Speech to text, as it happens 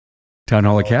Town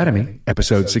Hall Academy,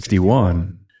 episode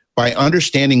 61. By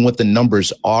understanding what the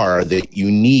numbers are that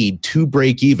you need to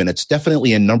break even, it's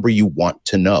definitely a number you want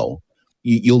to know.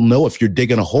 You'll know if you're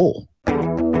digging a hole.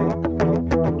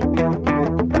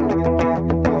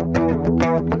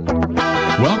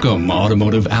 Welcome,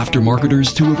 automotive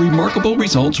aftermarketers, to a Remarkable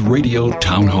Results Radio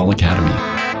Town Hall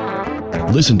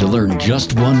Academy. Listen to learn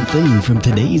just one thing from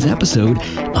today's episode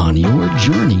on your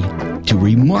journey to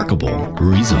remarkable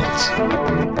results.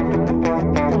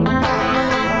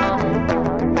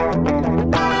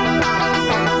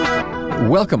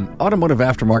 Welcome, automotive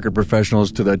aftermarket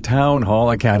professionals, to the Town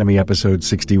Hall Academy, episode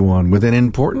 61, with an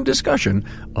important discussion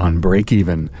on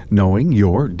break-even, knowing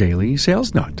your daily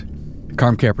sales nut.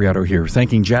 Carm Capriato here,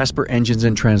 thanking Jasper Engines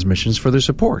and Transmissions for their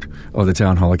support of the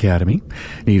Town Hall Academy.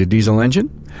 Need a diesel engine?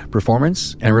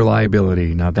 Performance and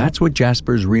reliability. Now that's what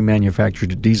Jasper's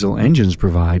remanufactured diesel engines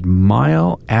provide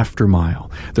mile after mile.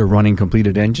 Their running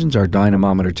completed engines are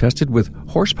dynamometer tested with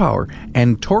horsepower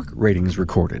and torque ratings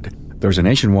recorded. There's a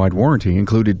nationwide warranty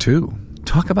included too.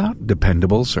 Talk about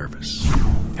dependable service.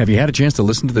 Have you had a chance to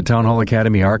listen to the Town Hall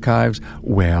Academy archives?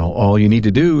 Well, all you need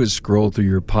to do is scroll through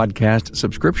your podcast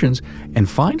subscriptions and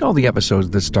find all the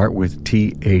episodes that start with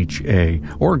THA,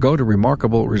 or go to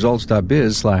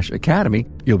remarkableresults.biz/academy.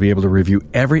 You'll be able to review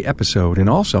every episode and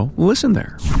also listen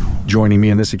there. Joining me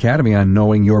in this academy on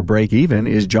knowing your break even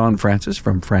is John Francis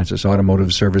from Francis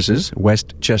Automotive Services,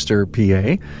 Westchester,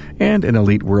 PA, and an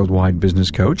elite worldwide business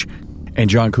coach. And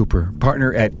John Cooper,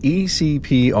 partner at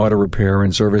ECP Auto Repair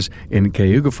and Service in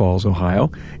Cayuga Falls,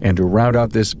 Ohio. And to round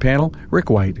out this panel, Rick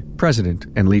White, president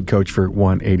and lead coach for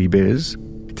 180 Biz.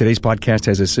 Today's podcast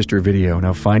has a sister video.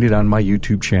 Now find it on my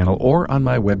YouTube channel or on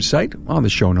my website on the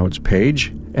show notes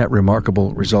page at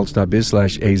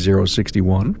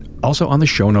remarkableresults.biz/A061. Also on the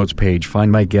show notes page,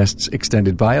 find my guests'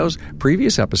 extended bios,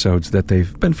 previous episodes that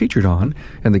they've been featured on,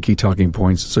 and the key talking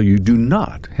points so you do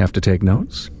not have to take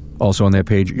notes. Also on that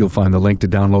page, you'll find the link to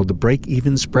download the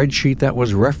break-even spreadsheet that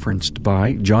was referenced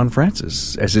by John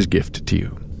Francis as his gift to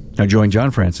you. Now join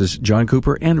John Francis, John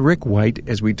Cooper, and Rick White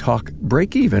as we talk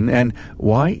break-even and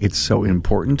why it's so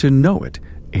important to know it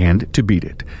and to beat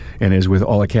it. And as with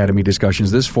all Academy discussions,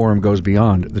 this forum goes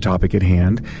beyond the topic at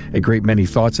hand. A great many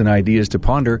thoughts and ideas to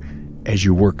ponder as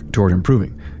you work toward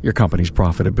improving your company's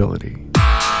profitability.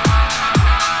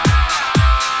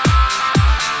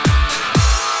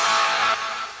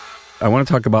 I want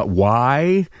to talk about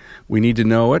why we need to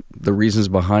know it, the reasons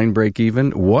behind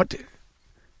break-even, what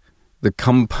the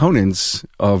components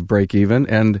of break-even,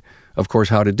 and, of course,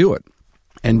 how to do it.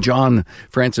 And John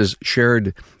Francis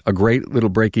shared a great little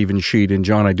break-even sheet. And,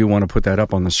 John, I do want to put that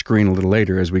up on the screen a little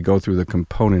later as we go through the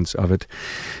components of it.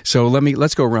 So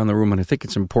let's go around the room, and I think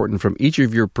it's important from each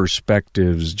of your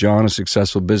perspectives. John, a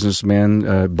successful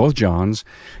businessman, both Johns,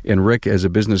 and Rick as a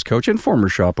business coach and former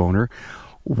shop owner.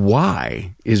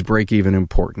 Why is break-even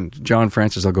important? John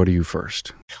Francis, I'll go to you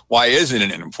first. Why isn't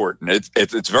it important?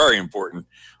 It's very important.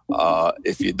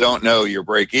 If you don't know your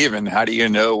break-even, how do you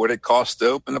know what it costs to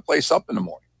open the place up in the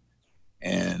morning?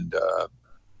 And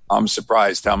I'm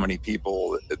surprised how many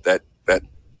people that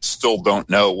still don't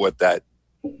know what that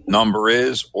number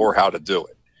is or how to do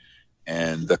it,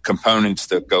 and the components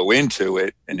that go into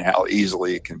it and how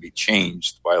easily it can be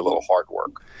changed by a little hard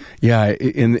work. Yeah,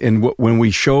 when we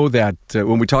show that,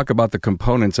 when we talk about the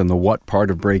components and the what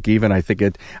part of break even, I think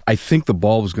the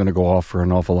bulb is going to go off for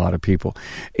an awful lot of people.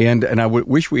 And I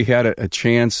wish we had a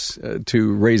chance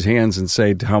to raise hands and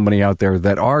say to how many out there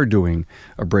that are doing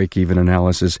a break even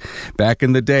analysis. Back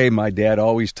in the day, my dad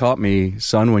always taught me,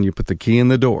 son, when you put the key in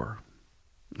the door,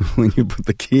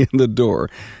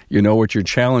 you know what your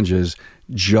challenge is,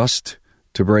 just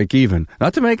to break even.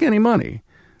 Not to make any money,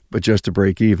 but just to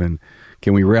break even.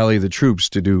 Can we rally the troops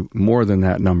to do more than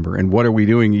that number? And what are we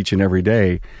doing each and every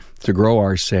day to grow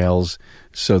our sales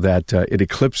so that it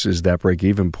eclipses that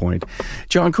break-even point?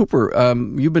 John Cooper,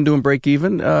 you've been doing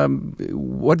break-even.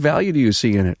 What value do you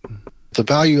see in it? The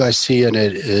value I see in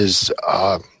it is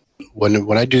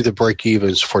when I do the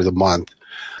break-evens for the month,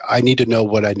 I need to know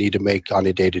what I need to make on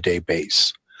a day-to-day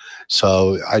base.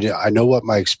 So I know what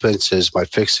my expense is, my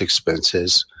fixed expense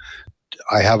is.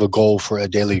 I have a goal for a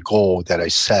daily goal that I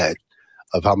set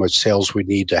of how much sales we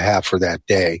need to have for that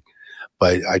day.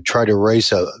 But I try to raise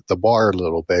the bar a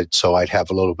little bit so I'd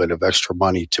have a little bit of extra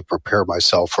money to prepare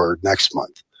myself for next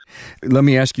month. Let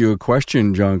me ask you a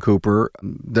question, John Cooper.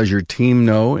 Does your team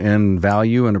know and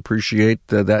value and appreciate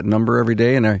that number every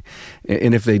day? And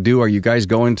if they do, are you guys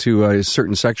going to a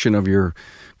certain section of your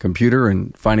computer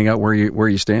and finding out where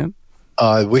you stand?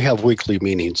 We have weekly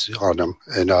meetings on them,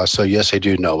 and so yes, I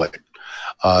do know it.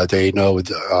 They know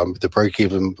the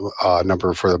break-even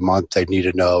number for the month. They need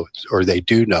to know, or they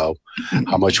do know,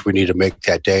 how much we need to make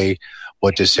that day,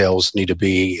 what the sales need to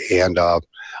be, and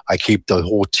I keep the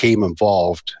whole team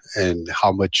involved in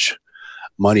how much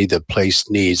money the place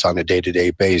needs on a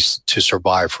day-to-day basis to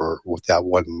survive with that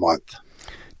 1 month.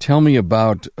 Tell me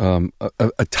about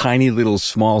a tiny little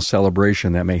small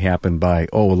celebration that may happen by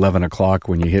 11 o'clock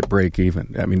when you hit break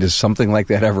even. I mean, does something like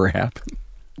that ever happen?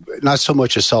 Not so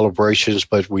much as celebrations,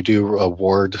 but we do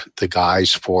award the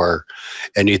guys for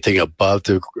anything above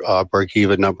the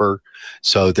break-even number.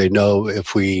 So they know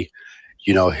if we,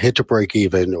 hit the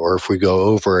break-even, or if we go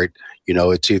over it,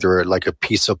 it's either like a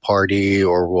pizza party,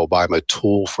 or we'll buy them a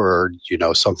tool for,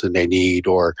 something they need,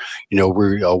 or,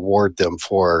 we award them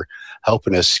for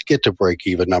helping us get to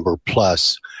break-even number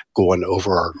plus going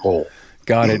over our goal.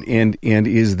 Got it. And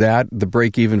is that the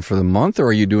break even for the month, or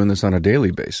are you doing this on a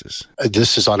daily basis?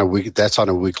 This is on a week. That's on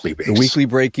a weekly basis. The weekly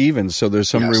break even. So there's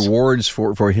some rewards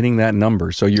for hitting that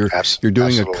number. So you're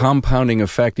doing a compounding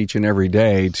effect each and every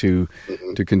day to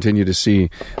continue to see.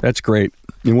 That's great.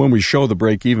 And when we show the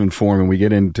break even form and we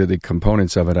get into the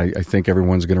components of it, I think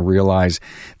everyone's going to realize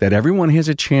that everyone has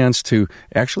a chance to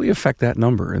actually affect that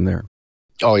number in there.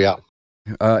 Oh yeah.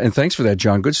 And thanks for that,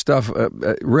 John. Good stuff,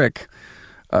 Rick.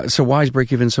 So why is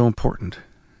break-even so important?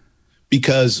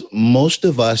 Because most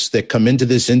of us that come into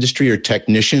this industry are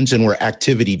technicians, and we're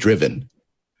activity-driven.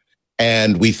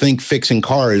 And we think fixing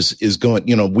cars is going,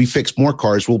 we fix more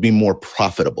cars, we'll be more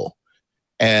profitable.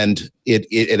 And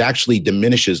it actually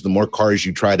diminishes. The more cars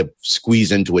you try to squeeze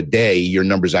into a day, your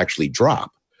numbers actually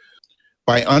drop.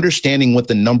 By understanding what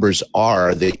the numbers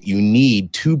are that you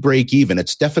need to break even,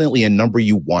 it's definitely a number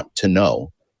you want to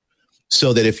know.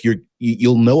 So that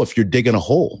you'll know if you're digging a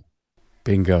hole.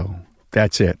 Bingo.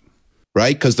 That's it.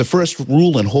 Right? Because the first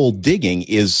rule in hole digging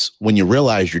is, when you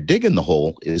realize you're digging the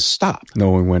hole, is stop.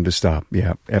 Knowing when to stop.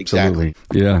 Yeah, absolutely.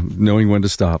 Exactly. Yeah, knowing when to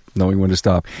stop.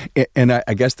 And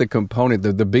I guess the component,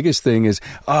 the biggest thing is,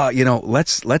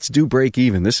 let's do break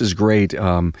even. This is great.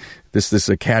 This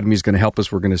academy is going to help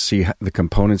us. We're going to see the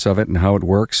components of it and how it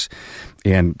works.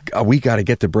 And we got to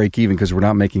get to break even because we're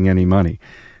not making any money.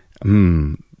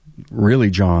 Really,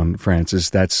 John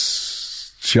Francis,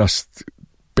 that's just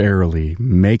barely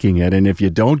making it. And if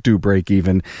you don't do break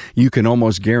even, you can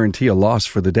almost guarantee a loss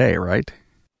for the day, right?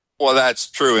 Well, that's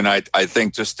true. And I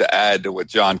think, just to add to what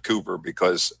John Cooper,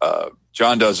 because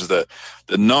John does the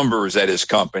numbers at his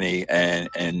company, and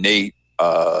Nate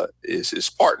is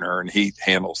his partner, and he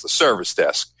handles the service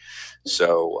desk.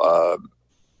 So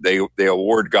they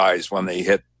award guys when they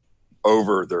hit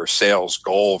over their sales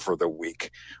goal for the week.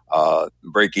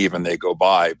 Break even, they go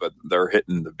by, but they're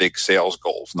hitting the big sales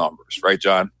goals numbers, right,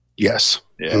 John? Yes.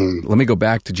 Yeah. Let me go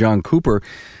back to John Cooper.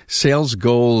 Sales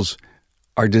goals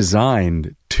are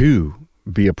designed to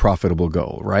be a profitable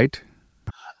goal, right?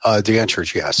 The answer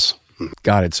is yes.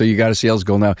 Got it. So you got a sales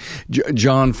goal now.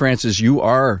 John Francis, you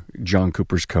are John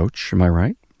Cooper's coach. Am I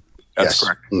right? That's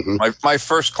correct. Mm-hmm. My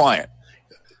first client.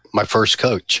 My first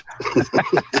coach.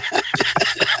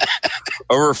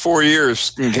 Over 4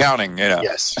 years and counting,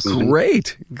 Yes.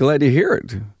 Great. Glad to hear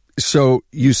it. So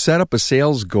you set up a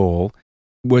sales goal.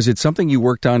 Was it something you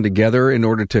worked on together in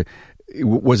order to,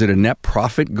 was it a net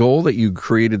profit goal that you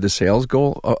created the sales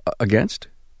goal against?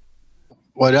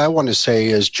 What I want to say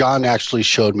is John actually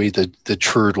showed me the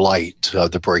true light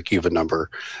of the break-even number,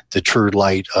 the true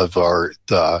light of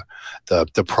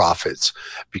the profits,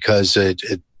 because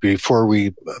before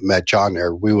we met John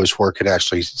there, we was working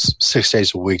actually 6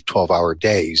 days a week, 12-hour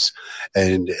days.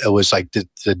 And it was like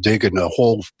the digging the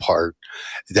hole part.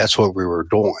 That's what we were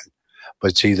doing.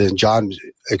 But see, then John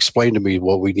explained to me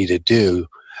what we need to do,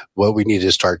 what we need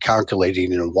to start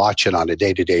calculating and watching on a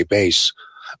day-to-day base,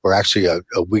 or actually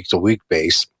a week-to-week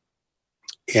base.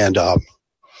 And I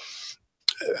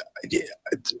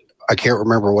can't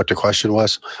remember what the question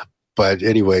was. But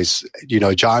anyways,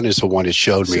 John is the one that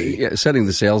showed me setting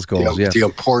the sales goals.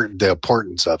 The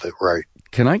importance of it, right?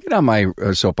 Can I get on my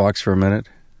soapbox for a minute?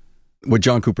 What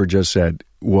John Cooper just said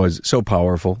was so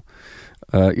powerful.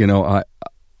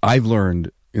 I've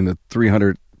learned in the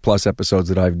 300 plus episodes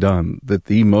that I've done that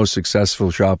the most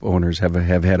successful shop owners have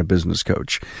had a business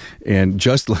coach. And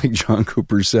just like John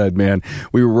Cooper said, man,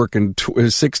 we were working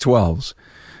 6/12s,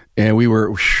 and we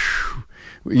were.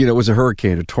 It was a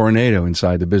hurricane, a tornado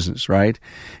inside the business, right?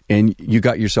 And you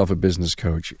got yourself a business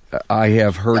coach. I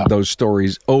have heard those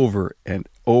stories over and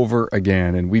over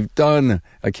again, and we've done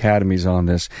academies on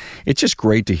this. It's just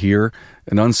great to hear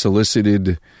an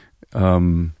unsolicited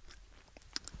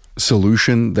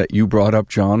solution that you brought up,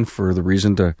 John, for the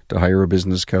reason to hire a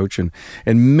business coach, and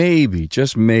maybe,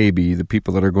 just maybe, the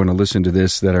people that are going to listen to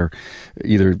this that are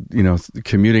either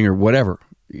commuting or whatever,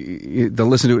 they'll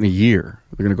listen to it in a year.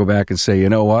 They're going to go back and say, you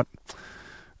know what,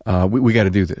 we got to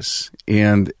do this.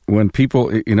 And when people,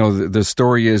 the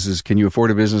story is can you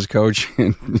afford a business coach?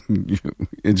 And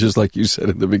just like you said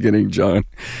at the beginning, John,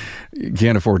 you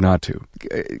can't afford not to.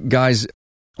 Guys,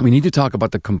 we need to talk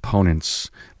about the components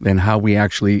and how we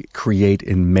actually create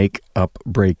and make up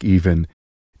break even.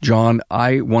 John,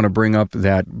 I want to bring up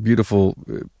that beautiful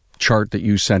chart that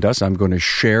you sent us. I'm going to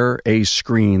share a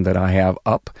screen that I have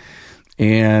up.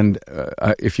 And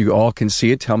if you all can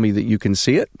see it, tell me that you can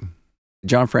see it.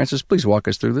 John Francis, please walk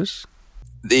us through this.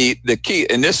 The key,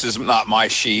 and this is not my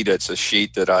sheet, it's a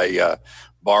sheet that I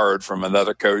borrowed from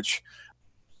another coach.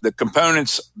 The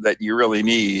components that you really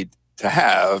need to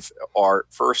have are,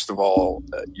 first of all,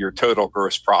 your total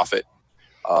gross profit.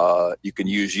 You can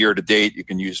use year to date, you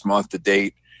can use month to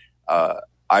date.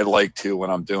 I like to, when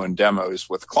I'm doing demos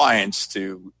with clients,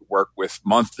 to work with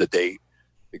month to date,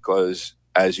 because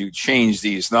as you change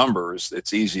these numbers,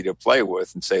 it's easy to play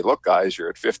with and say, look, guys, you're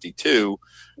at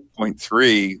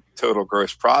 52.3 total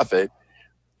gross profit.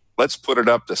 Let's put it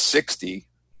up to 60.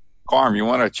 Carm, you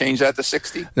want to change that to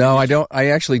 60? No, I don't. I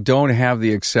actually don't have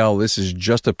the Excel. This is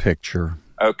just a picture.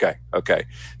 Okay.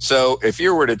 So if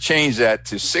you were to change that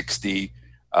to 60,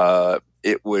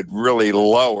 it would really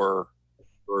lower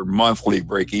your monthly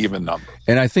break-even number.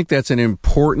 And I think that's an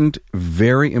important,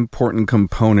 very important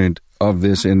component of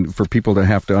this, and for people to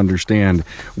have to understand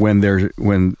when they're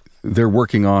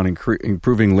working on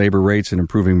improving labor rates and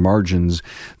improving margins,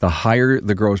 the higher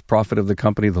the gross profit of the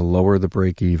company, the lower the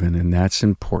break even, and that's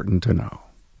important to know.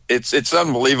 It's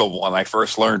unbelievable when I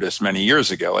first learned this many years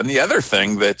ago. And the other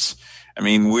thing we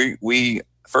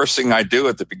first thing I do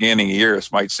at the beginning of the year,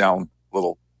 this might sound a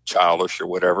little childish or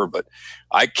whatever, but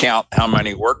I count how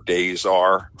many work days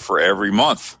are for every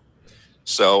month.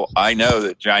 So I know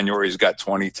that January's got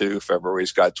 22,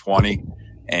 February's got 20,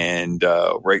 and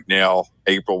right now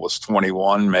April was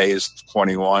 21, May is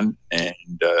 21, and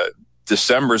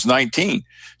December's 19.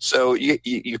 So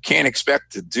you can't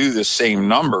expect to do the same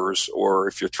numbers, or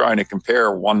if you're trying to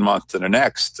compare one month to the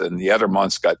next and the other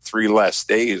month's got 3 less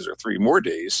days or 3 more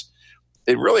days,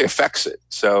 it really affects it.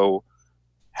 So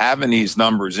having these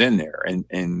numbers in there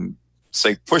and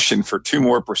say pushing for 2%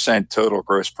 more total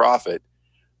gross profit,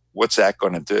 what's that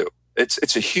going to do?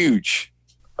 It's a huge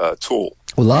tool.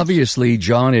 Well, obviously,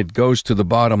 John, it goes to the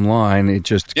bottom line. It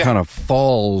just kind of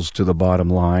falls to the bottom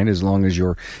line as long as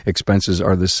your expenses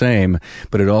are the same.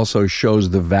 But it also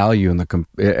shows the value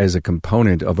as a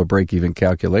component of a break-even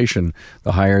calculation.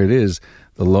 The higher it is,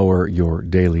 the lower your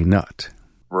daily nut.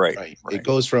 Right. It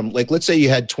goes from, let's say you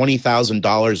had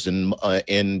 $20,000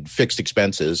 in fixed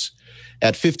expenses.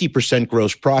 At 50%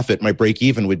 gross profit, my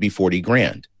break-even would be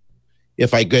 $40,000.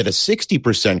 If I get a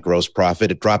 60% gross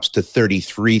profit, it drops to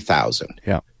 $33,000.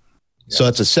 Yeah. So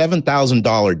it's a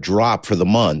 $7,000 drop for the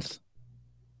month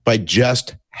by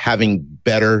just having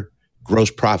better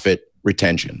gross profit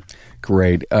retention.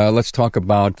 Great. Let's talk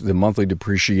about the monthly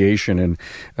depreciation.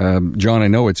 And John, I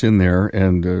know it's in there,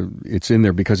 and it's in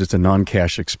there because it's a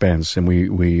non-cash expense, and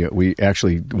we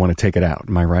actually want to take it out.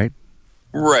 Am I right?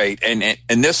 Right.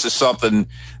 And this is something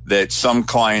that some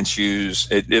clients use.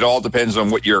 It all depends on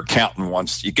what your accountant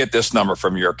wants. You get this number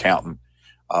from your accountant,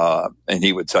 and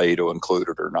he would tell you to include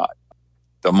it or not.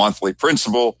 The monthly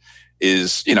principal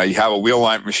is, you have a wheel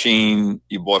line machine,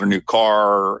 you bought a new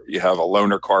car, you have a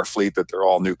loaner car fleet that they're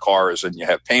all new cars, and you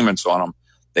have payments on them.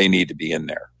 They need to be in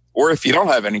there. Or if you don't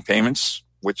have any payments,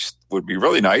 which would be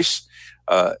really nice,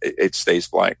 it stays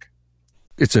blank.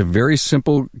 It's a very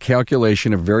simple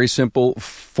calculation, a very simple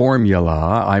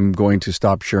formula. I'm going to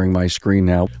stop sharing my screen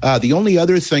now. The only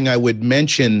other thing I would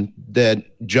mention that,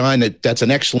 John, that's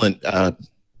an excellent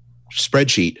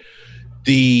spreadsheet.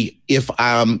 If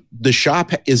the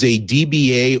shop is a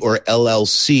DBA or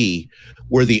LLC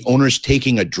where the owner's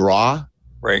taking a draw,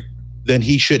 right, then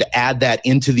he should add that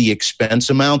into the expense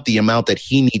amount, the amount that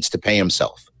he needs to pay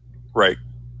himself. Right.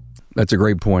 That's a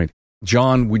great point.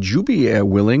 John, would you be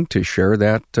willing to share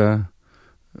that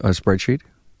spreadsheet?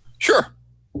 Sure.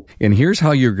 And here's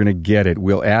how you're going to get it.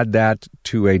 We'll add that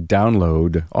to a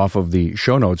download off of the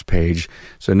show notes page.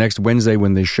 So next Wednesday,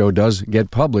 when this show does get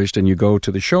published and you go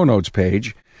to the show notes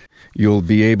page, you'll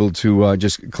be able to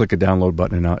just click a download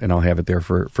button, and I'll have it there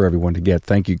for everyone to get.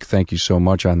 Thank you so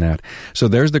much on that. So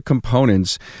there's the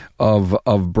components of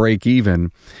break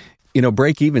even.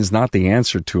 Break even is not the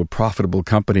answer to a profitable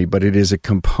company, but it is a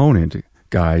component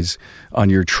guys, on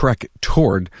your trek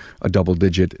toward a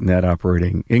double-digit net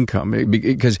operating income,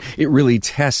 because it really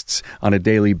tests on a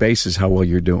daily basis how well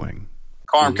you're doing.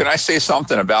 Carm, can I say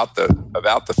something about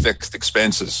the fixed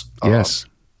expenses? Yes.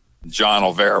 John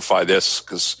will verify this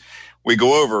because we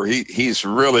go over. He's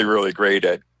really, really great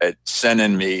at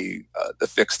sending me the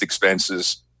fixed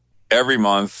expenses every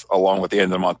month along with the end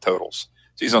of the month totals.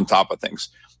 So he's on top of things.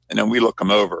 And then we look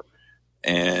them over.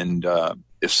 And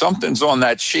if something's on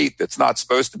that sheet that's not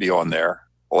supposed to be on there,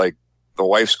 like the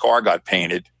wife's car got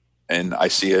painted and I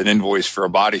see an invoice for a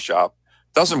body shop,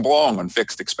 it doesn't belong on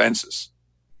fixed expenses.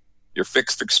 Your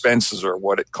fixed expenses are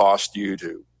what it cost you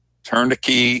to turn the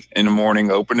key in the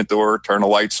morning, open the door, turn the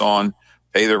lights on,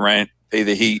 pay the rent, pay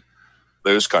the heat,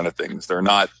 those kind of things. They're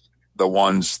not the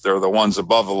ones, they're the ones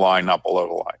above the line, not below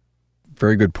the line.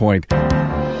 Very good point.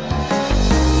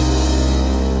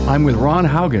 I'm with Ron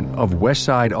Haugen of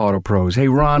Westside Auto Pros. Hey,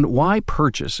 Ron, why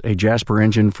purchase a Jasper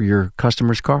engine for your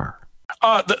customer's car?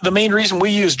 The main reason we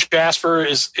use Jasper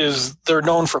is they're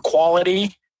known for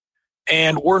quality,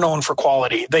 and we're known for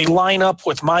quality. They line up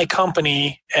with my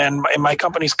company and my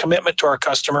company's commitment to our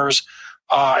customers.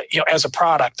 As a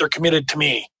product, they're committed to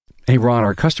me. Hey, Ron,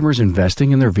 are customers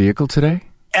investing in their vehicle today?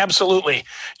 Absolutely.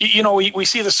 We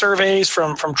see the surveys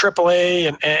from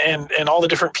AAA and all the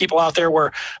different people out there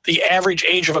where the average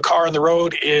age of a car on the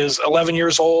road is 11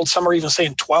 years old. Some are even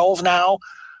saying 12 now.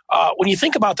 When you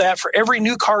think about that, for every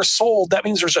new car sold, that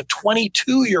means there's a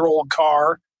 22-year-old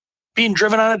car being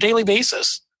driven on a daily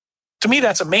basis. To me,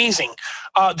 that's amazing.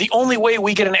 The only way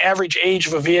we get an average age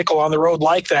of a vehicle on the road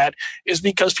like that is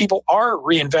because people are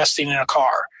reinvesting in a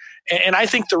car. And I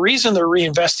think the reason they're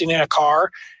reinvesting in a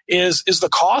car is the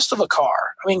cost of a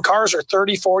car. I mean, cars are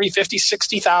 $30,000, $40,000,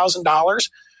 $50,000,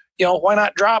 $60,000. Why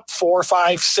not drop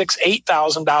 $4,000, $5,000, $6,000,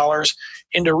 $8,000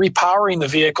 into repowering the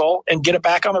vehicle and get it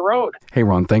back on the road? Hey,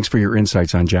 Ron, thanks for your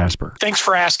insights on Jasper. Thanks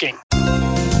for asking.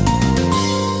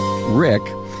 Rick.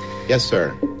 Yes,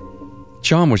 sir.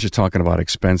 John was just talking about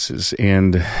expenses,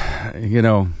 and,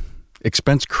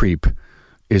 expense creep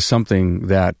is something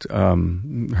that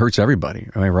hurts everybody.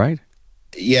 Am I right?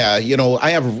 Yeah,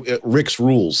 I have Rick's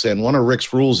rules, and one of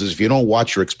Rick's rules is if you don't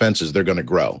watch your expenses, they're going to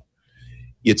grow.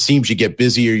 It seems you get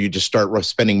busier, you just start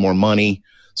spending more money.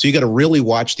 So you got to really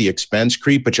watch the expense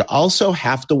creep, but you also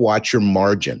have to watch your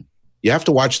margin. You have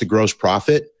to watch the gross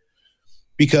profit,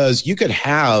 because you could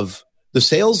have the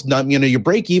sales, your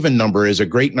break-even number is a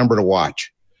great number to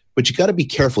watch, but you got to be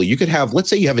careful. You could have, let's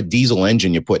say you have a diesel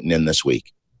engine you're putting in this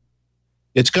week.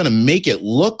 It's going to make it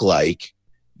look like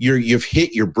you've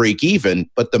hit your break-even,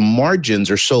 but the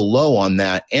margins are so low on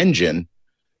that engine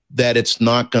that it's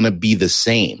not going to be the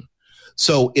same.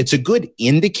 So it's a good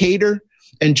indicator.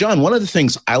 And John, one of the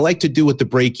things I like to do with the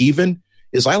break-even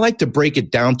is I like to break it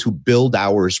down to build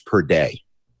hours per day.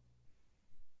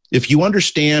 If you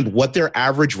understand what their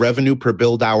average revenue per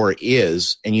build hour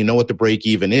is, and you know what the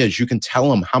break-even is, you can tell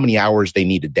them how many hours they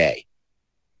need a day.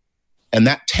 And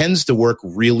that tends to work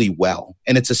really well.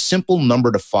 And it's a simple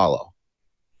number to follow.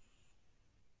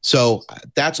 So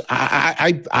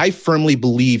I firmly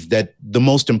believe that the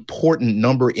most important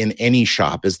number in any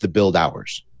shop is the build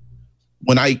hours.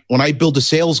 When I build a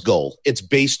sales goal, it's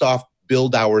based off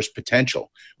build hours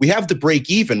potential. We have the break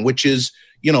even, which is,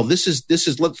 this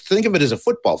is let's think of it as a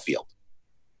football field,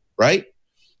 right?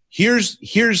 Here's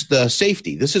the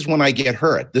safety. This is when I get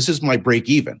hurt. This is my break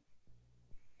even.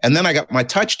 And then I got my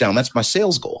touchdown. That's my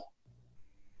sales goal.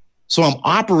 So I'm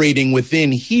operating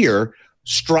within here,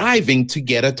 striving to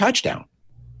get a touchdown.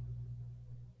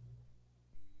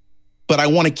 But I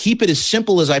want to keep it as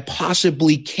simple as I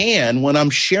possibly can when I'm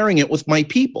sharing it with my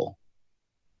people.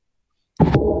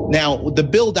 Now, the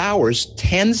build hours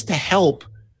tends to help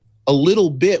a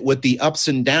little bit with the ups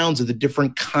and downs of the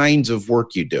different kinds of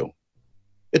work you do.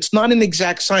 It's not an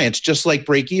exact science, just like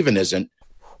break even isn't,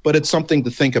 but it's something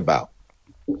to think about.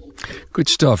 Good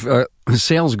stuff.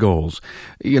 Sales goals.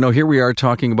 Here we are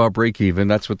talking about break even.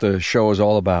 That's what the show is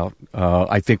all about.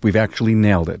 I think we've actually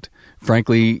nailed it.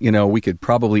 Frankly, we could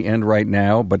probably end right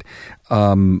now, but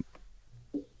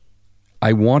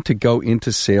I want to go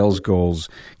into sales goals.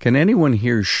 Can anyone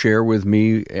here share with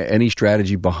me any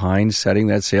strategy behind setting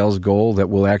that sales goal that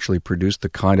will actually produce the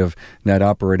kind of net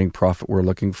operating profit we're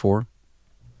looking for?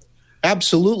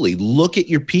 Absolutely. Look at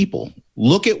your people.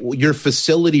 Look at your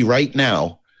facility right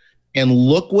now and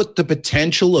look what the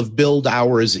potential of build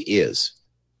hours is.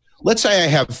 Let's say I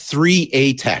have 3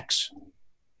 A-techs.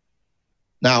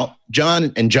 Now,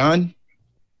 John,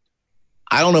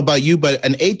 I don't know about you, but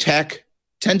an A-tech,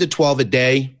 10 to 12 a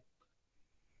day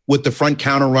with the front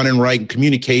counter running right and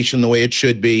communication the way it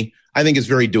should be, I think is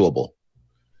very doable.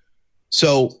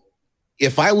 So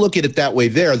if I look at it that way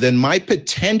there, then my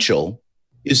potential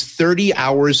is 30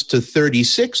 hours to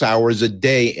 36 hours a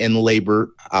day in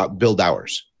labor build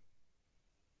hours.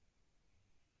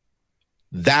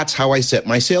 That's how I set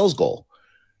my sales goal.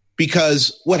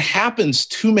 Because what happens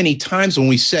too many times when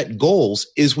we set goals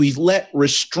is we let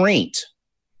restraint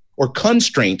or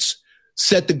constraints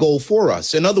set the goal for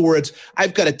us. In other words,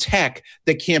 I've got a tech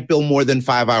that can't bill more than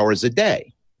 5 hours a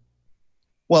day.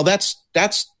 Well, that's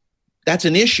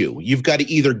an issue. You've got to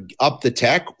either up the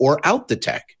tech or out the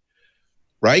tech,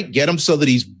 right? Get him so that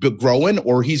he's growing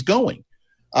or he's going.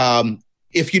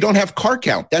 If you don't have car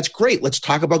count, that's great. Let's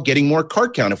talk about getting more car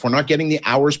count. If we're not getting the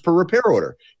hours per repair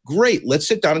order, great. Let's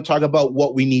sit down and talk about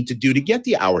what we need to do to get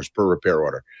the hours per repair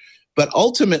order. But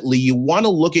ultimately, you want to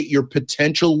look at your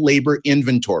potential labor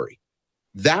inventory.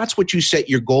 That's what you set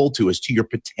your goal to, is to your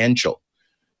potential.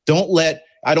 Don't let,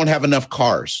 I don't have enough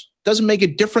cars. Doesn't make a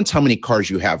difference how many cars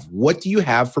you have. What do you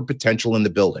have for potential in the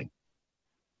building?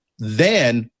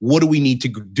 Then what do we need to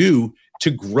do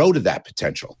to grow to that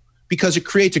potential? Because it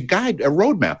creates a guide, a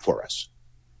roadmap for us.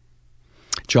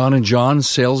 John and John,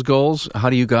 sales goals, how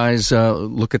do you guys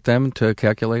look at them to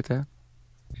calculate that?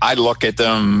 I look at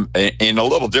them in a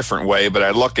little different way, but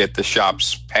I look at the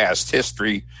shop's past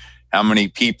history, how many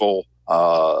people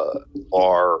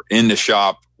are in the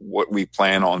shop, what we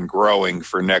plan on growing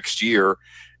for next year.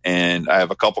 And I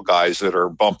have a couple guys that are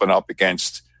bumping up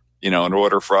against, in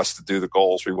order for us to do the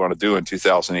goals we want to do in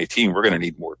 2018, we're going to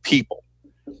need more people.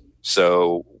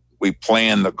 So we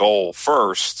plan the goal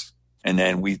first, and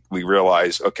then we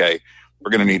realize, okay, we're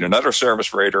going to need another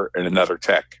service rater and another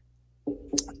tech.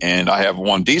 And I have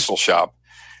one diesel shop,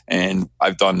 and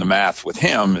I've done the math with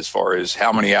him as far as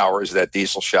how many hours that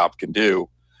diesel shop can do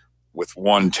with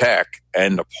one tech,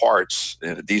 and the parts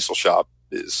in a diesel shop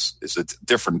is a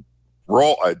different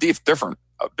role, a different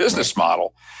business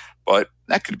model, but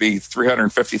that could be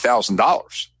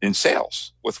 $350,000 in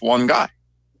sales with one guy.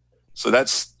 So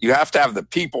you have to have the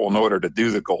people in order to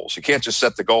do the goals. You can't just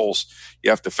set the goals. You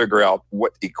have to figure out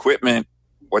what equipment,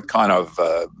 what kind of,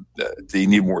 do you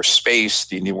need more space?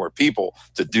 Do you need more people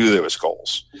to do those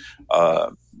goals?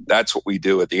 That's what we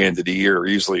do at the end of the year.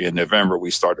 Usually in November, we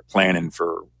started planning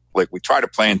we try to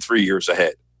plan 3 years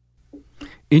ahead.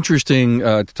 Interesting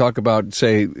to talk about,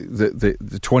 say,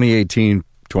 the 2018,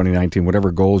 2019,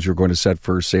 whatever goals you're going to set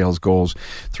for sales goals,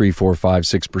 3, 4, 5,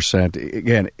 6%.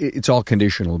 Again, it's all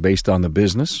conditional based on the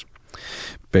business,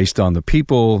 based on the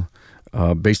people,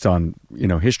 based on,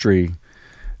 history.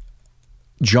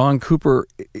 John Cooper,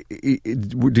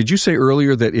 did you say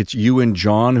earlier that it's you and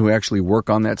John who actually work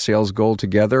on that sales goal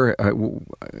together?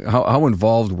 How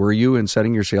involved were you in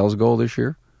setting your sales goal this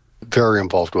year? Very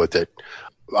involved with it.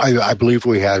 I believe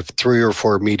we have 3 or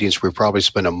 4 meetings. We probably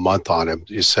spent a month on them,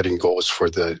 setting goals for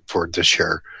this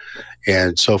year.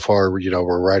 And so far,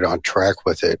 we're right on track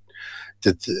with it.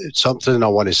 Something I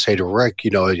want to say to Rick,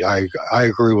 I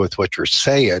agree with what you're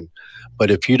saying,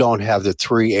 but if you don't have the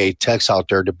 3A techs out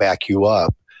there to back you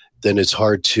up, then it's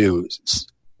hard to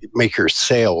make your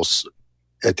sales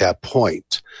at that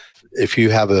point. If you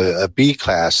have a B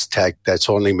class tech that's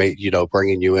only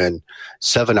bringing you in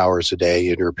 7 hours a day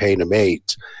and you're paying them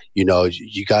 8, you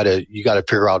gotta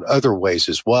figure out other ways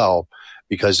as well,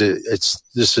 because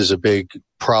this is a big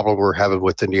problem we're having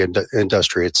within the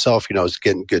industry itself. Is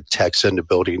getting good techs in the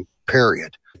building,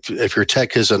 period. If your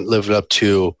tech isn't living up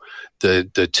to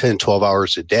the 10, 12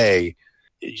 hours a day,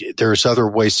 there's other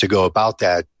ways to go about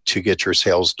that to get your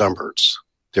sales numbers.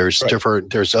 There's right.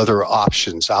 There's other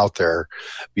options out there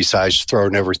besides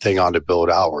throwing everything on to build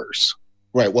hours.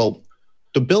 Right. Well,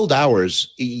 the build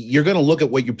hours, you're going to look at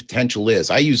what your potential is.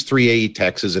 I use 3 A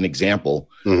techs as an example,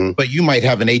 but you might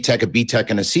have an A tech, a B tech,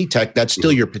 and a C tech. That's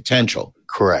still your potential.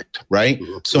 Correct. Right.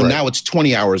 So now it's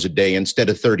 20 hours a day instead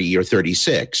of 30 or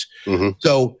 36.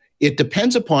 So it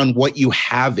depends upon what you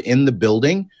have in the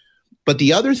building. But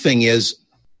the other thing is,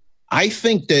 I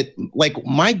think that, like,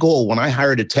 my goal when I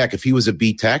hired a tech, if he was a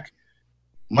B tech,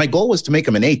 my goal was to make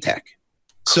him an A tech.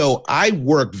 So I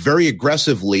worked very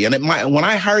aggressively. And when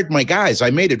I hired my guys, I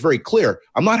made it very clear,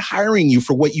 I'm not hiring you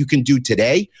for what you can do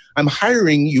today. I'm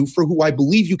hiring you for who I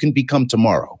believe you can become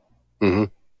tomorrow. And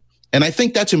I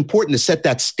think that's important to set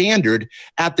that standard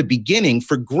at the beginning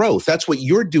for growth. That's what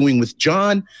you're doing with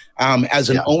John as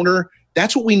an owner.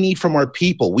 That's what we need from our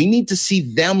people. We need to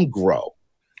see them grow.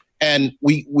 And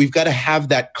we've got to have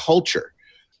that culture.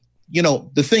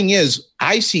 The thing is,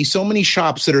 I see so many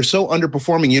shops that are so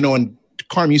underperforming, and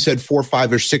Carm, you said 4,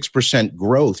 5, or 6%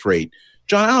 growth rate.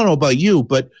 John, I don't know about you,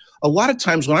 but a lot of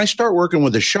times when I start working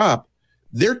with a shop,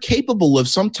 they're capable of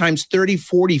sometimes 30,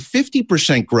 40,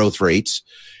 50% growth rates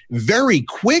very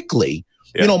quickly.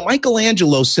 You know,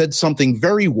 Michelangelo said something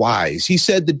very wise. He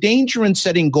said the danger in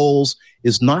setting goals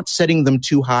is not setting them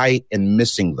too high and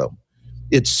missing them.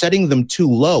 It's setting them too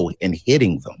low and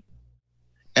hitting them.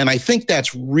 And I think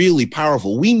that's really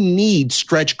powerful. We need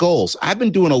stretch goals. I've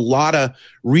been doing a lot of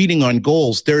reading on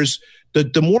goals. There's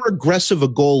the more aggressive a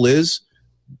goal is,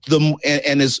 the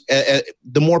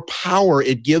more power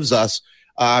it gives us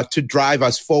to drive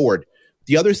us forward.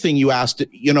 The other thing you asked,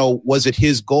 you know, was it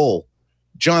his goal?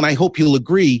 John, I hope you'll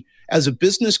agree. As a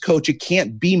business coach, it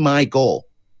can't be my goal.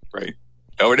 Right.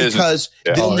 No, it isn't. Because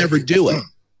they'll never do it.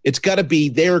 It's got to be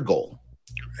their goal.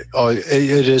 Oh, it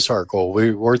is our goal.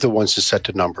 We're the ones that set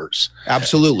the numbers.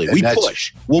 Absolutely. We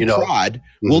push. We'll prod.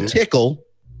 We'll tickle.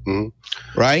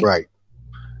 Right? Right.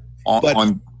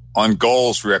 On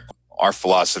goals, Rick, our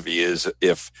philosophy is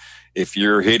if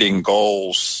you're hitting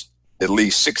goals at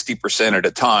least 60% at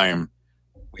a time,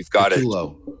 we've got it. Too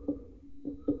low.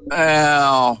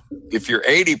 Well, if you're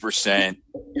 80%,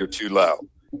 you're too low.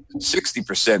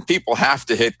 60%, people have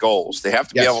to hit goals. They have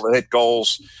to be able to hit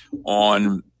goals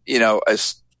on, you know,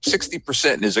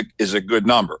 60% is a good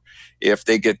number. If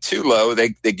they get too low, they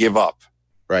give up.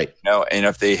 Right. You know, and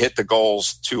if they hit the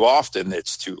goals too often,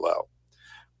 it's too low.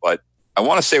 But I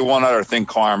want to say one other thing,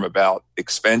 Carm, about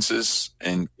expenses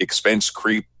and expense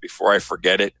creep before I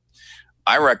forget it.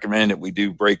 I recommend that we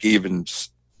do break evens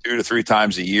 2 to 3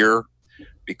 times a year,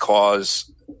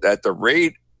 because at the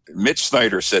rate, Mitch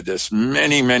Snyder said this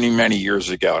many, many, many years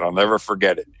ago, and I'll never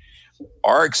forget it.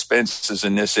 Our expenses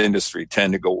in this industry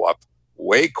tend to go up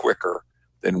way quicker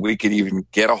than we could even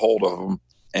get a hold of them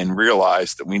and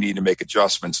realize that we need to make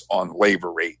adjustments on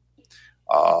labor rate.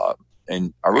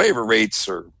 And our labor rates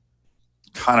are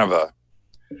kind of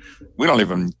we don't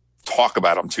even talk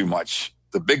about them too much.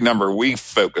 The big number we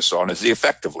focus on is the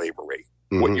effective labor rate.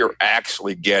 What you're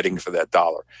actually getting for that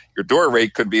dollar. Your door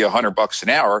rate could be $100 an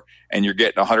hour and you're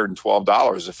getting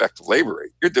 $112 effective labor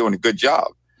rate. You're doing a good job.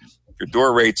 If your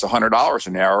door rate's $100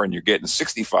 an hour and you're getting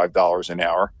 $65 an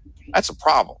hour, that's a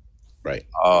problem. Right.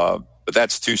 But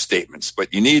that's 2 statements.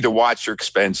 But you need to watch your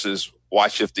expenses,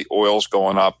 watch if the oil's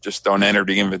going up. Just don't enter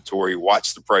the inventory,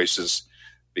 watch the prices,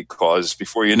 because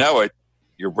before you know it,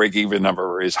 your break-even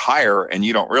number is higher and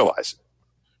you don't realize it.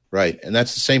 Right. And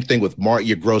that's the same thing with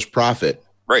your gross profit.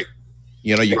 Right.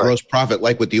 You know, your gross profit,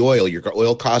 like with the oil, your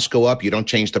oil costs go up, you don't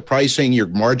change the pricing, your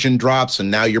margin drops, and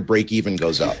now your break even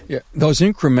goes up. Yeah, those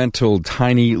incremental,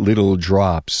 tiny little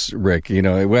drops, Rick, you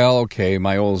know, well, okay,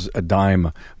 my oil's a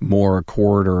dime more a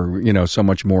quart or, you know, so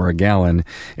much more a gallon,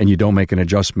 and you don't make an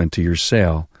adjustment to your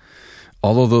sale.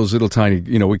 All of those little tiny,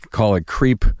 you know, we can call it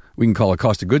creep, we can call it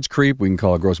cost of goods creep, we can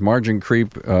call it gross margin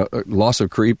creep, loss of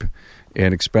creep,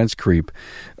 and expense creep.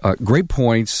 Great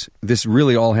points. This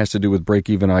really all has to do with break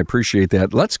even. I appreciate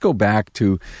that. Let's go back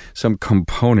to some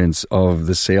components of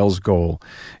the sales goal.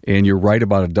 And you're right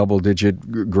about a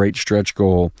double-digit great stretch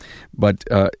goal. But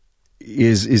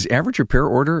is average repair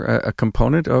order a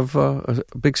component of a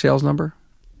big sales number?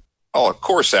 Oh, of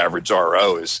course, average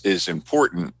RO is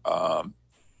important.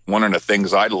 One of the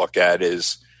things I look at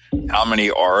is how many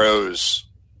ROs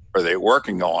are they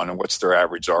working on and what's their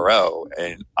average RO?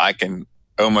 And I can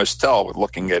almost tell with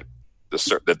looking at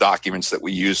the documents that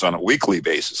we use on a weekly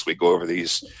basis. We go over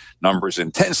these numbers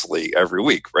intensely every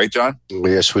week, right, John?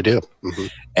 Yes, we do. Mm-hmm.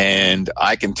 And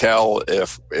I can tell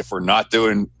if we're not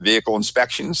doing vehicle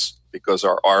inspections because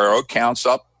our RO count's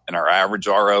up and our average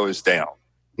RO is down.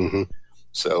 Mm-hmm.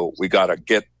 So we got to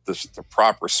get the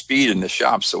proper speed in the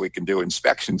shop so we can do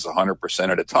inspections 100%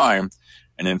 at a time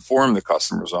and inform the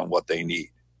customers on what they need.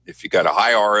 If you've got a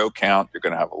high RO count, you're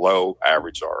going to have a low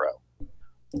average RO.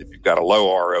 If you've got a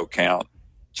low RO count,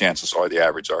 chances are the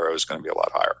average RO is going to be a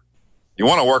lot higher. You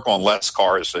want to work on less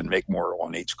cars and make more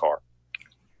on each car.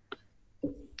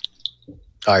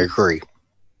 I agree.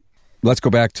 Let's go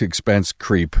back to expense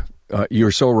creep.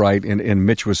 You're so right, and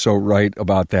Mitch was so right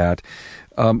about that.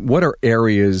 What are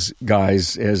areas,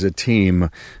 guys, as a team,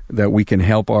 that we can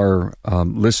help our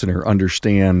listener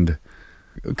understand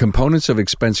components of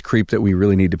expense creep that we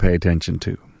really need to pay attention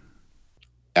to?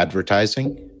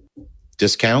 Advertising,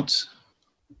 discounts.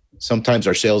 Sometimes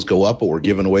our sales go up, but we're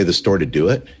giving away the store to do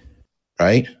it,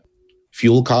 right?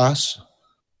 Fuel costs.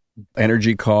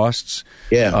 Energy costs.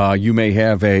 Yeah. You may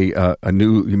have a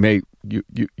new,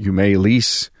 you may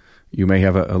lease. You may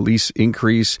have a lease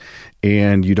increase,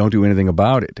 and you don't do anything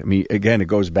about it. I mean, again, it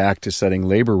goes back to setting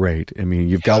labor rate. I mean,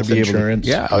 you've got to be insurance.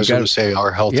 able to. Yeah, I was going to say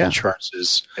our health insurance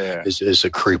is a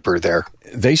creeper there.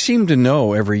 They seem to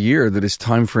know every year that it's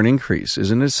time for an increase.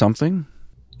 Isn't it something?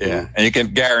 Yeah, and you can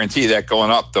guarantee that going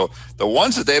up. The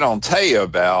ones that they don't tell you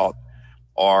about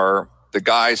are the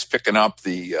guys picking up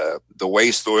the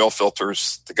waste oil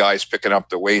filters, the guys picking up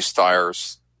the waste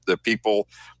tires, the people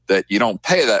that you don't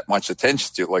pay that much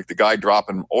attention to, like the guy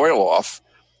dropping oil off.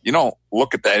 You don't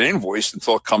look at that invoice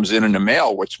until it comes in the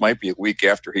mail, which might be a week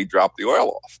after he dropped the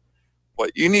oil off.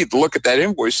 But you need to look at that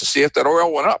invoice to see if that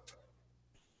oil went up.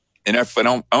 And if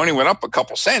it only went up a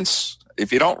couple cents,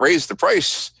 if you don't raise the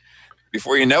price,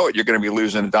 before you know it, you're going to be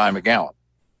losing a dime a gallon.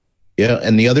 Yeah,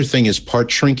 and the other thing is part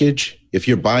shrinkage. If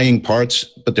you're buying parts,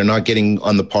 but they're not getting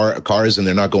on the cars and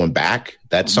they're not going back,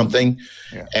 that's something.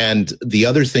 Yeah. And the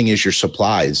other thing is your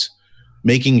supplies.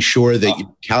 Making sure that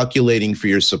you're calculating for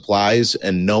your supplies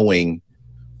and knowing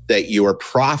that you are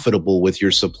profitable with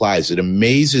your supplies. It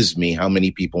amazes me how many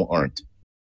people aren't.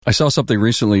 I saw something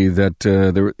recently that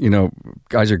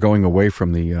guys are going away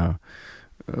from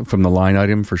the line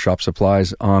item for shop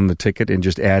supplies on the ticket and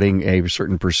just adding a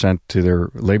certain percent to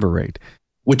their labor rate,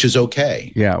 which is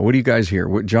okay. Yeah. What do you guys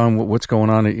hear, John? What's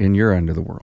going on in your end of the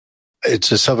world?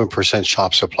 It's a 7%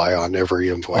 shop supply on every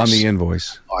invoice. On the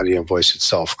invoice. On the invoice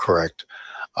itself, correct.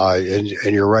 And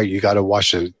you're right. You got to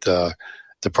watch the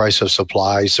price of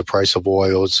supplies, the price of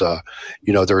oils.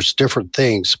 There's different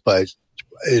things, but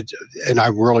and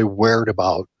I'm really worried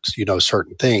about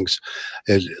certain things.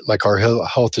 Like our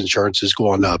health insurance is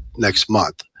going up next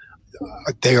month.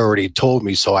 They already told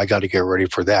me, so I got to get ready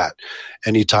for that.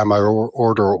 Anytime I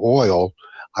order oil,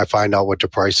 I find out what the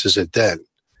price is at then.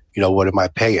 What am I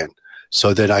paying?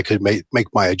 So then I could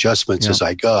make my adjustments as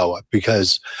I go,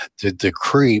 because the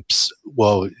creeps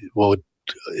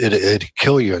it'd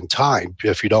kill you in time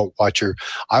if you don't watch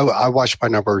I watch my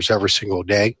numbers every single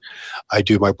day. I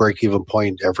do my break-even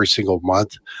point every single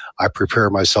month. I prepare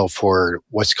myself for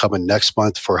what's coming next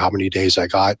month, for how many days I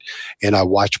got, and I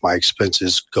watch my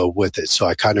expenses go with it. So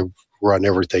I kind of run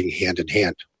everything hand in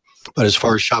hand. But as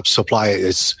far as shop supply,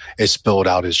 it's spelled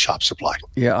out as shop supply.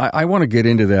 Yeah, I want to get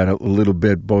into that a little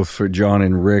bit, both for John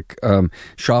and Rick.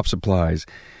 Shop supplies.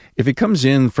 If it comes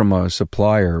in from a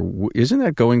supplier, isn't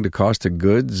that going to cost of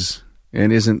goods?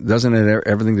 And doesn't it have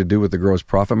everything to do with the gross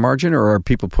profit margin, or are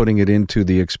people putting it into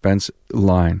the expense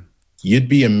line? You'd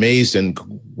be amazed, and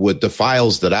with the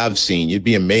files that I've seen, you'd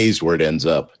be amazed where it ends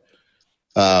up.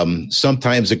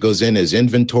 Sometimes it goes in as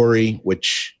inventory,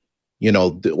 which,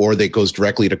 or that goes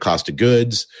directly to cost of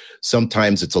goods.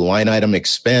 Sometimes it's a line item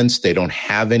expense. They don't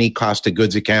have any cost of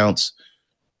goods accounts.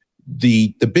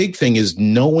 The big thing is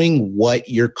knowing what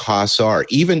your costs are.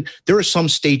 Even there are some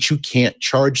states you can't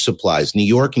charge supplies. New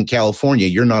York and California,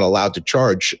 you're not allowed to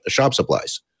charge shop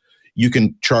supplies. You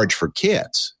can charge for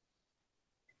kits,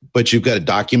 but you've got to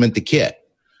document the kit.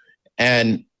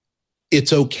 And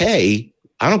it's okay.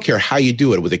 I don't care how you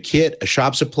do it, with a kit, a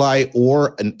shop supply,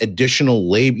 or an additional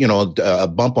labor, a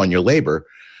bump on your labor.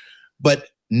 But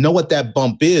know what that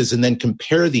bump is, and then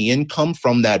compare the income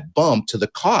from that bump to the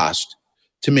cost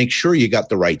to make sure you got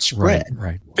the right spread.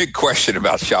 Right. Big question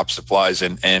about shop supplies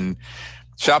and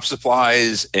shop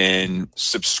supplies and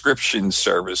subscription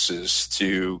services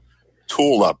to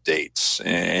tool updates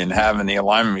and having the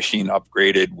alignment machine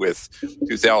upgraded with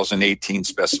 2018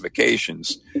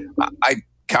 specifications. I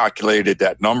calculated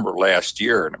that number last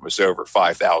year, and it was over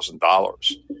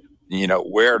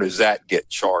 $5,000. Where does that get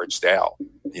charged out?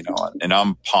 And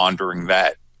I'm pondering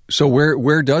that. So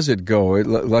where does it go?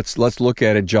 Let's look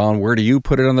at it, John. Where do you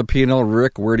put it on the P&L?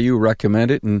 Rick, where do you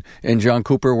recommend it? And John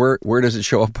Cooper, where does it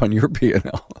show up on your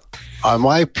P&L? On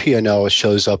my P&L, it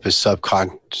shows up as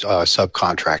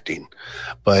subcontracting.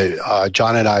 But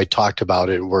John and I talked about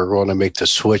it, and we're going to make the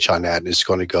switch on that, and it's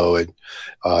going to go in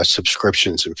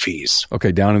subscriptions and fees.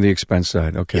 Okay, down on the expense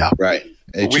side. Okay. Yeah. Right.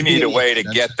 We need a way to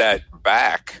get that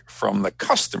back from the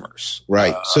customers.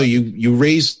 Right. So you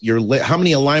raise how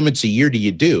many alignments a year do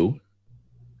you do?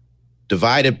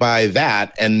 Divide it by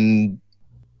that, and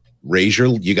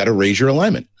you got to raise your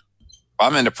alignment.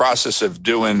 I'm in the process of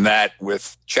doing that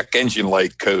with check engine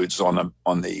light codes on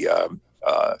the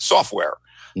software,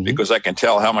 because I can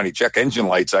tell how many check engine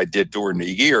lights I did during the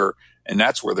year, and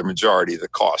that's where the majority of the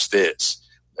cost is.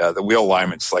 The wheel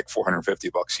alignment's like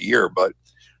 $450 a year. But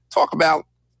talk about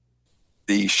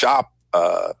the shop,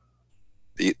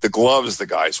 the gloves the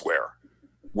guys wear.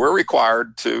 We're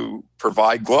required to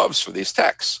provide gloves for these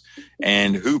techs,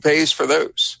 and who pays for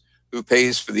those? Who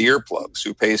pays for the earplugs?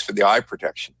 Who pays for the eye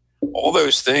protection? All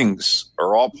those things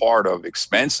are all part of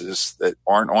expenses that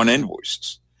aren't on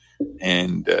invoices.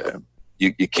 And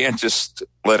you can't just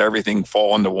let everything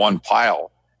fall into one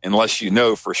pile unless you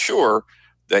know for sure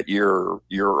that you're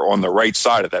on the right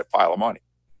side of that pile of money.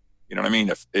 You know what I mean?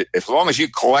 If as long as you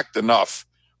collect enough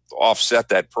to offset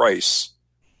that price,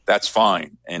 that's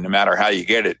fine. And no matter how you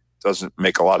get it, doesn't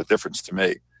make a lot of difference to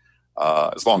me,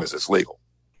 as long as it's legal.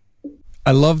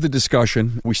 I love the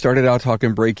discussion. We started out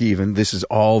talking break even. This is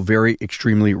all very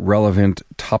extremely relevant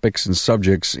topics and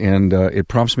subjects, and it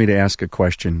prompts me to ask a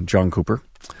question. John Cooper,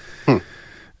 you're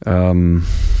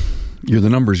the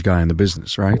numbers guy in the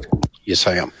business, right? Yes,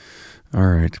 I am. All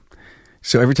right.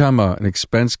 So every time an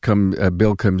expense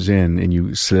bill comes in and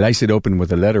you slice it open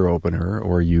with a letter opener,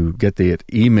 or you get the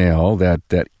email,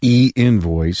 that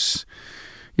e-invoice,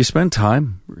 you spend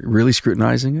time really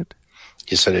scrutinizing it?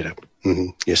 Yes, I do. Mm-hmm.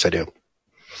 Yes, I do.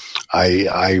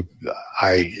 I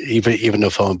even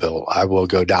the phone bill, I will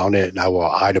go down it and I will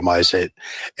itemize it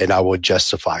and I will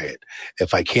justify it.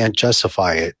 If I can't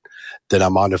justify it, then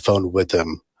I'm on the phone with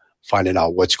them, finding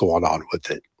out what's going on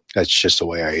with it. That's just the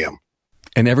way I am.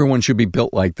 And everyone should be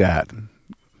built like that.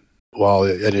 Well,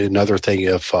 and another thing,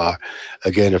 if I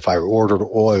ordered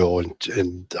oil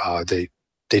and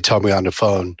they tell me on the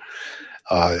phone,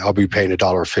 I'll be paying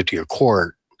 $1.50 a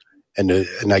quart. And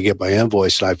I get my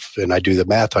invoice and I do the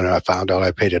math on it. I found out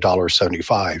I paid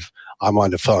 $1.75. I'm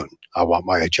on the phone. I want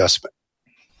my adjustment.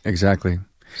 Exactly.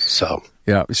 So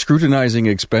yeah, scrutinizing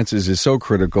expenses is so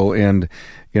critical, and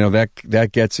that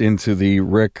gets into the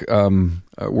Rick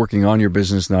working on your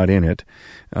business, not in it.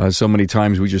 So many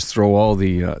times we just throw all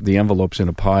the envelopes in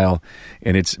a pile,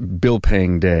 and it's bill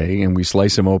paying day, and we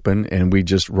slice them open, and we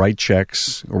just write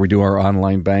checks, or we do our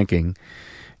online banking.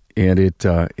 And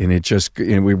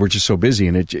we're just so busy,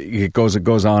 and it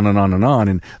goes on and on and on.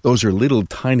 And those are little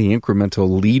tiny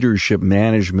incremental leadership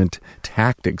management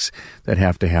tactics that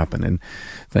have to happen. And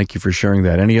thank you for sharing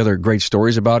that. Any other great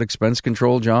stories about expense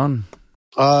control, John?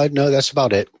 No, that's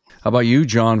about it. How about you,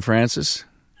 John Francis?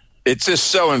 It's just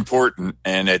so important,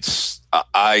 and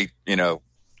I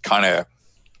kind of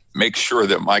make sure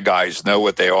that my guys know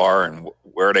what they are and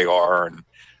where they are, and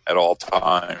at all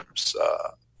times.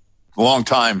 A long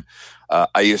time,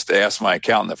 I used to ask my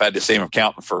accountant, if I had the same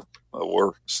accountant for,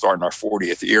 we're starting our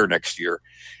 40th year next year,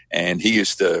 and he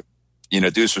used to,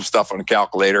 do some stuff on the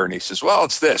calculator, and he says, well,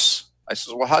 it's this. I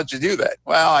says, well, how'd you do that?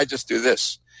 Well, I just do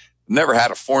this. Never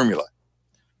had a formula.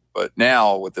 But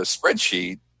now with the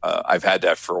spreadsheet, I've had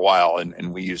that for a while,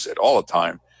 and we use it all the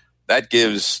time. That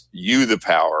gives you the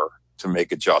power to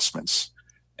make adjustments,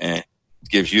 and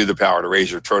gives you the power to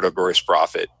raise your total gross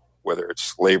profit, whether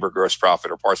it's labor gross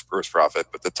profit or parts gross profit,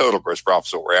 but the total gross profit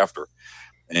is what we're after.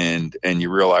 And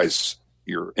you realize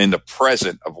you're in the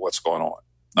present of what's going on,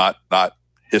 not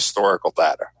historical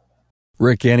data.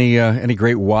 Rick, any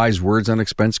great wise words on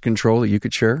expense control that you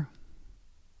could share?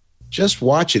 Just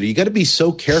watch it. You got to be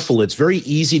so careful. It's very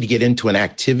easy to get into an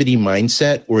activity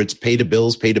mindset where it's pay to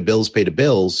bills, pay to bills, pay to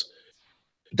bills.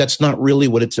 That's not really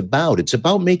what it's about. It's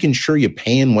about making sure you're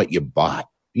paying what you bought.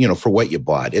 For what you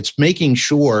bought. It's making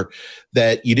sure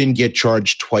that you didn't get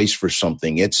charged twice for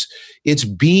something. It's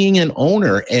being an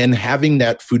owner and having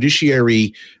that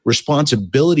fiduciary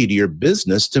responsibility to your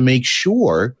business to make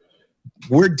sure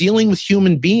we're dealing with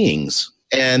human beings,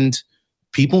 and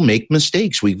people make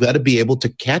mistakes. We've got to be able to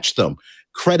catch them.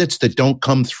 Credits that don't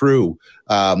come through,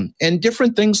 and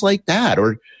different things like that.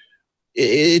 Or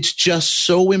it's just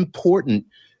so important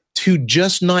to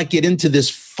just not get into this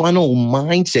funnel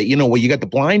mindset, where you got the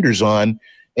blinders on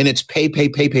and it's pay.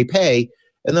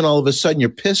 And then all of a sudden you're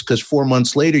pissed because 4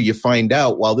 months later you find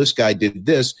out, well, this guy did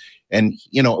this and,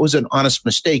 it was an honest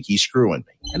mistake. He's screwing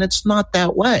me. And it's not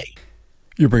that way.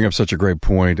 You bring up such a great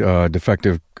point.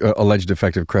 Alleged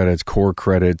defective credits, core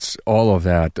credits, all of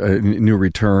that, new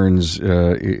returns.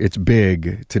 It's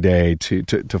big today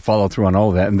to follow through on all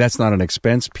of that, and that's not an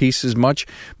expense piece as much,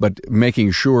 but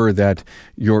making sure that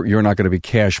you're not going to be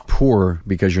cash poor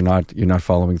because you're not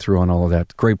following through on all of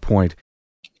that. Great point.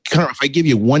 If I give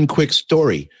you one quick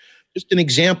story, just an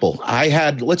example.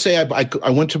 Let's say I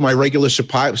went to my regular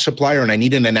supplier and I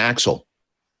needed an axle.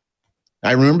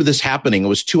 I remember this happening. It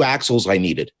was 2 axles I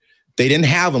needed. They didn't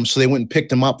have them, so they went and picked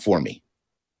them up for me.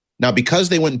 Now, because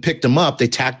they went and picked them up, they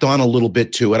tacked on a little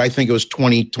bit to it. I think it was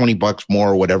 $20 more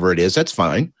or whatever it is. That's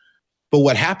fine. But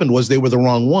what happened was they were the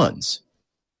wrong ones.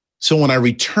 So when I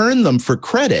returned them for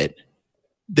credit,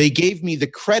 they gave me the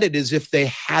credit as if they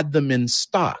had them in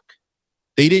stock.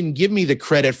 They didn't give me the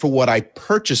credit for what I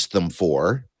purchased them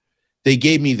for. They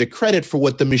gave me the credit for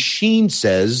what the machine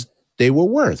says they were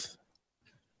worth.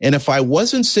 And if I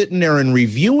wasn't sitting there and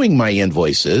reviewing my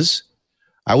invoices,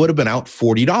 I would have been out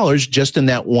 $40 just in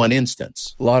that one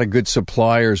instance. A lot of good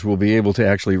suppliers will be able to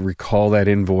actually recall that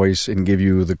invoice and give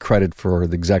you the credit for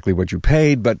exactly what you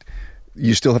paid, but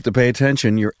you still have to pay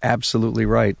attention. You're absolutely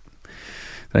right.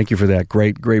 Thank you for that.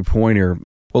 Great pointer.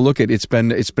 Well, look, it's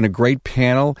been a great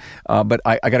panel, but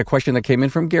I got a question that came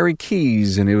in from Gary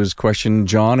Keys, and it was question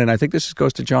John, and I think this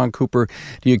goes to John Cooper.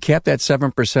 Do you cap that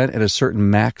 7% at a certain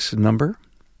max number?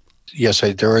 Yes,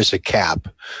 there is a cap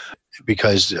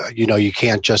because, you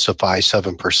can't justify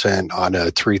 7% on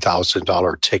a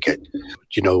 $3,000 ticket.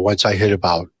 Once I hit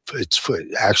it's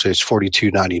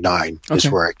 $42.99 is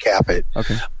where I cap it.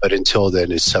 Okay. But until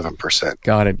then, it's 7%.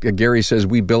 Got it. Gary says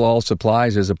we bill all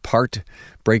supplies as a part,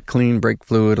 brake clean, brake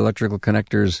fluid, electrical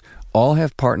connectors, all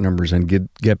have part numbers and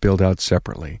get billed out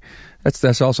separately.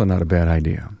 That's also not a bad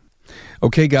idea.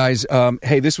 Okay, guys.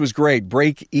 Hey, this was great.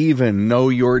 Break even, know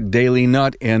your daily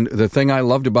nut. And the thing I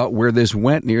loved about where this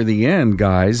went near the end,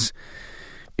 guys,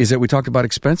 is that we talked about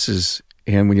expenses.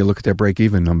 And when you look at that break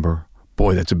even number,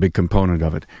 boy, that's a big component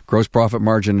of it. Gross profit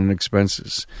margin and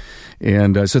expenses.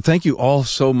 And so thank you all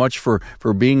so much for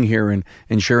being here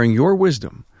and sharing your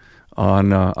wisdom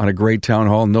on a great town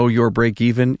hall. Know your break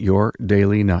even, your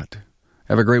daily nut.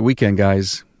 Have a great weekend,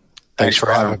 guys. Thanks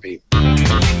for having me.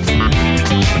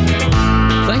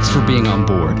 Thanks for being on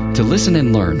board to listen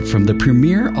and learn from the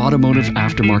premier automotive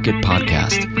aftermarket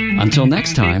podcast. Until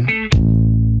next time,